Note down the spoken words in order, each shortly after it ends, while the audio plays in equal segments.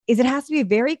is it has to be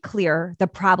very clear the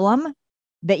problem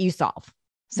that you solve.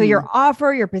 So your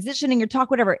offer, your positioning, your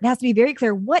talk, whatever, it has to be very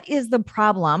clear. What is the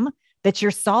problem that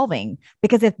you're solving?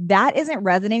 Because if that isn't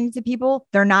resonating to people,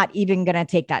 they're not even going to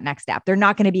take that next step. They're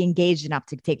not going to be engaged enough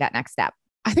to take that next step.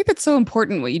 I think that's so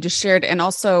important what you just shared, and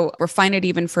also refine it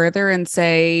even further and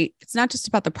say, it's not just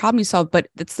about the problem you solve, but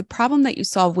it's the problem that you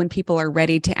solve when people are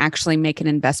ready to actually make an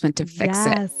investment to fix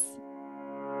it.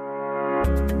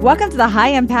 Welcome to the High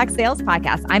Impact Sales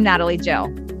Podcast. I'm Natalie Joe.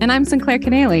 And I'm Sinclair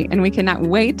Canale, and we cannot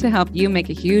wait to help you make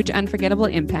a huge, unforgettable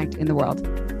impact in the world.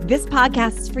 This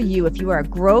podcast is for you if you are a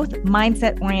growth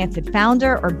mindset-oriented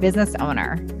founder or business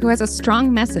owner who has a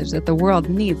strong message that the world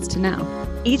needs to know.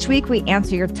 Each week, we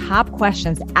answer your top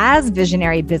questions as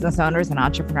visionary business owners and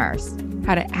entrepreneurs.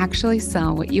 How to actually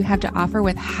sell what you have to offer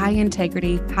with high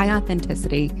integrity, high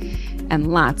authenticity,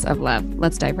 and lots of love.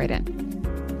 Let's dive right in.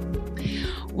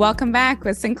 Welcome back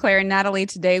with Sinclair and Natalie.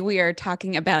 Today, we are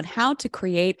talking about how to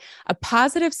create a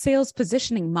positive sales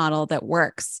positioning model that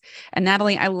works. And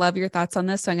Natalie, I love your thoughts on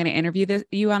this, so I'm going to interview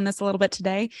you on this a little bit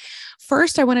today.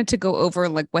 First, I wanted to go over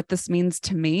what this means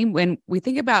to me when we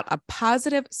think about a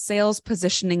positive sales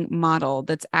positioning model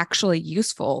that's actually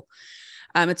useful.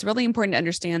 It's really important to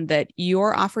understand that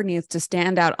your offer needs to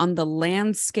stand out on the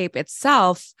landscape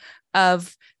itself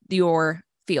of your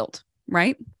field.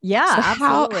 Right? Yeah. So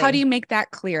absolutely. how do you make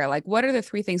that clear? What are the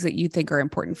three things that you think are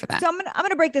important for that? So I'm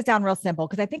gonna break this down real simple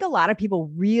because I think a lot of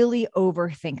people really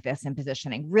overthink this in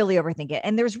positioning, really overthink it.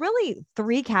 And there's really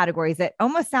three categories that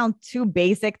almost sound too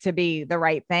basic to be the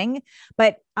right thing,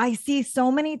 but I see so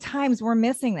many times we're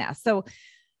missing this. So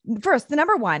first, the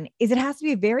number one is it has to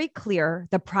be very clear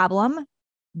the problem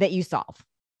that you solve.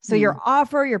 So your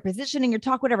offer, your positioning, your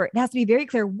talk, whatever, it has to be very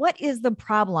clear. What is the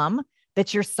problem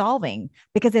that you're solving?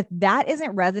 Because if that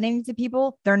isn't resonating to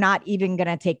people, they're not even going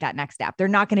to take that next step. They're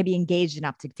not going to be engaged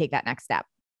enough to take that next step.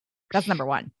 That's number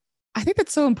one. I think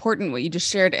that's so important what you just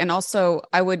shared. And also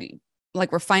I would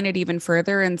refine it even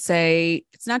further and say,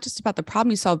 it's not just about the problem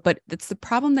you solve, but it's the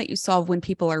problem that you solve when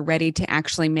people are ready to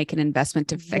actually make an investment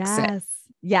to fix it.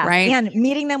 Yes. Right. And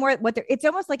meeting them where it's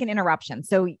almost like an interruption.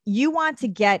 So you want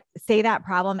to say that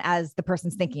problem as the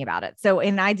person's thinking about it. So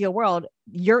in an ideal world,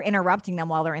 you're interrupting them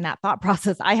while they're in that thought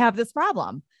process. I have this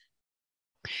problem.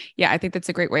 Yeah, I think that's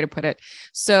a great way to put it.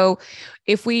 So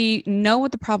if we know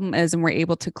what the problem is and we're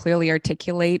able to clearly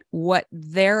articulate what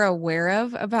they're aware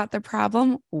of about the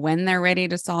problem when they're ready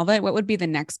to solve it, what would be the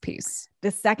next piece?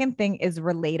 The second thing is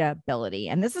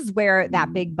relatability. And this is where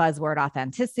that big buzzword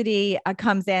authenticity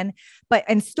comes in,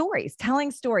 and stories, telling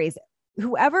stories.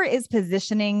 Whoever is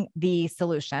positioning the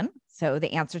solution, so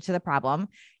the answer to the problem,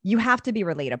 you have to be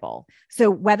relatable. So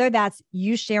whether that's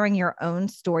you sharing your own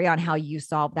story on how you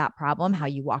solved that problem, how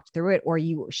you walked through it, or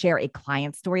you share a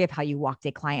client story of how you walked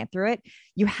a client through it,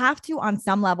 you have to on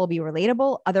some level be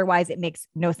relatable. Otherwise, it makes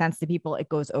no sense to people. It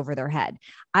goes over their head.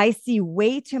 I see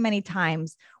way too many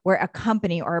times where a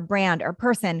company or a brand or a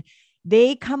person,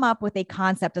 they come up with a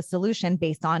concept, a solution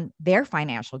based on their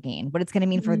financial gain, what it's going to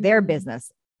mean for their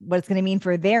business, what it's going to mean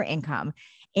for their income.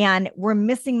 And we're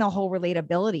missing the whole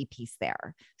relatability piece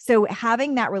there. So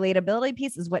having that relatability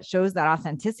piece is what shows that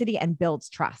authenticity and builds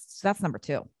trust. So that's number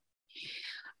two.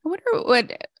 I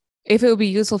wonder if it would be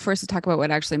useful for us to talk about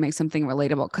what actually makes something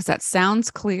relatable, because that sounds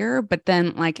clear, but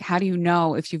then how do you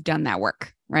know if you've done that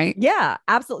work? Right? Yeah,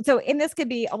 absolutely. So, and this could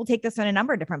be, I will take this in a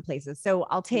number of different places. So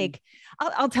I'll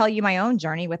tell you my own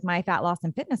journey with my fat loss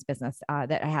and fitness business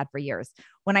that I had for years.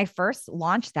 When I first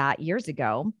launched that years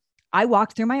ago, I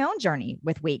walked through my own journey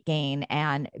with weight gain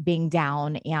and being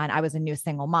down, and I was a new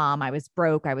single mom. I was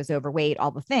broke. I was overweight,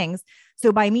 all the things.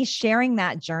 So by me sharing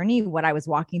that journey, what I was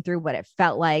walking through, what it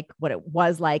felt like, what it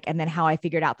was like, and then how I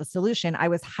figured out the solution, I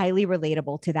was highly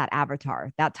relatable to that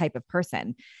avatar, that type of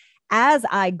person. As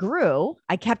I grew,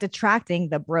 I kept attracting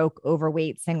the broke,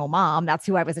 overweight single mom. That's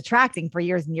who I was attracting for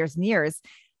years and years and years.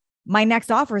 My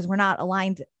next offers were not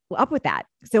aligned up with that.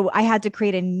 So I had to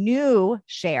create a new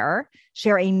share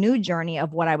a new journey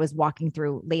of what I was walking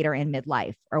through later in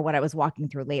midlife, or what I was walking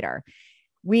through later.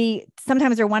 We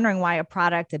sometimes are wondering why a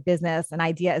product, a business, an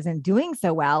idea isn't doing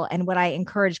so well. And what I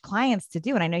encourage clients to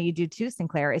do, and I know you do too,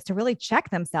 Sinclair, is to really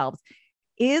check themselves.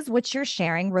 Is what you're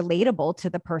sharing relatable to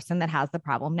the person that has the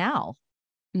problem now?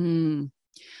 I think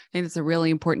that's a really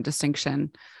important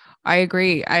distinction. I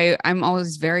agree. I'm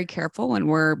always very careful when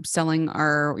we're selling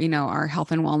our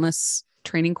health and wellness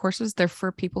training courses, they're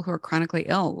for people who are chronically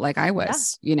ill, like I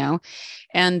was, Yeah.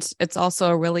 and it's also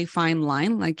a really fine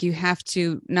line. Like you have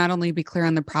to not only be clear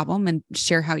on the problem and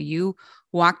share how you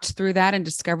walked through that and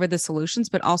discovered the solutions,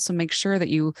 but also make sure that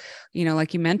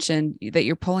like you mentioned, that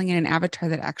you're pulling in an avatar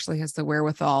that actually has the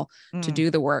wherewithal to Mm, do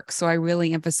the work. So I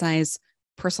really emphasize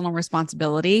personal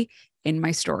responsibility in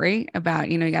my story about,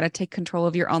 you got to take control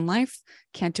of your own life.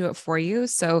 Can't do it for you.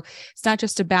 So it's not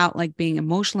just about like being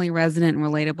emotionally resonant and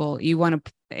relatable. You want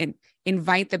to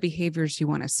invite the behaviors you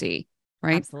want to see,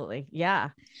 right? absolutely. Yeah.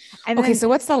 And Okay. then, So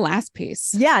what's the last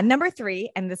piece? yeah, number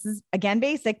 3, and this is again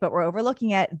basic, but we're overlooking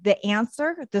it. The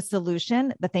answer, the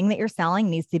solution, the thing that you're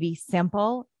selling needs to be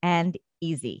simple and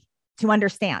easy to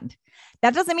understand.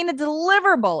 That doesn't mean the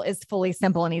deliverable is fully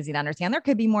simple and easy to understand. There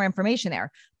could be more information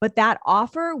there, but that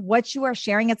offer, what you are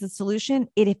sharing as a solution,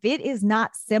 if it is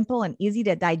not simple and easy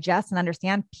to digest and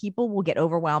understand, people will get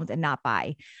overwhelmed and not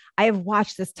buy. I have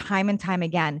watched this time and time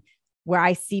again, where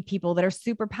I see people that are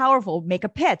super powerful make a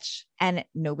pitch and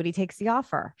nobody takes the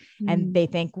offer. And they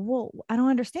think, well, I don't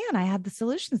understand. I had the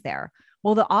solutions there.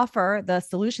 Well, the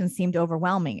solution seemed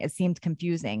overwhelming. It seemed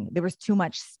confusing. There was too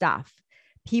much stuff.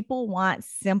 People want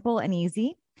simple and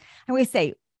easy. And we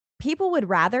say people would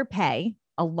rather pay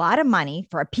a lot of money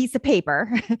for a piece of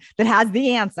paper that has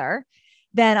the answer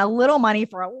than a little money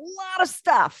for a lot of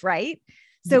stuff, right?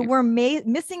 So we're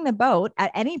missing the boat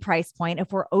at any price point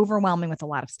if we're overwhelming with a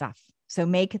lot of stuff. So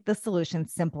make the solution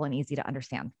simple and easy to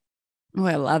understand. Oh,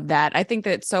 I love that. I think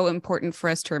that it's so important for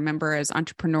us to remember as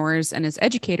entrepreneurs and as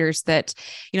educators that,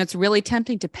 it's really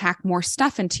tempting to pack more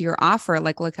stuff into your offer.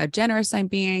 Like, look how generous I'm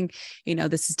being.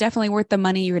 This is definitely worth the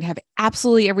money. You're going to have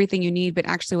absolutely everything you need. But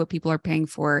actually what people are paying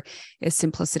for is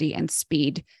simplicity and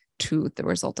speed to the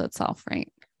result itself, right?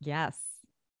 Yes.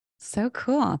 So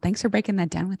cool. Thanks for breaking that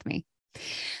down with me.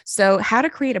 So how to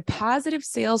create a positive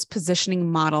sales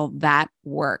positioning model that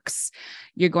works.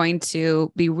 You're going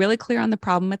to be really clear on the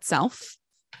problem itself,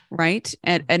 right?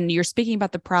 And you're speaking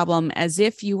about the problem as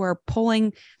if you are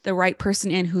pulling the right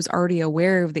person in who's already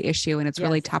aware of the issue and it's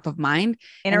really top of mind.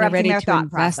 And they're Interrupting ready their to thought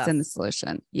invest process. in the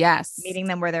solution. Yes. Meeting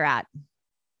them where they're at.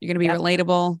 You're going to be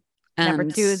relatable. Number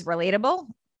 2 is relatable.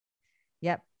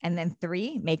 Yep. And then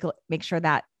 3, make sure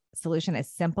that solution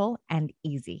is simple and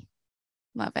easy.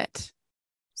 Love it.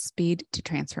 Speed to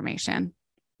transformation.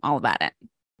 All about it.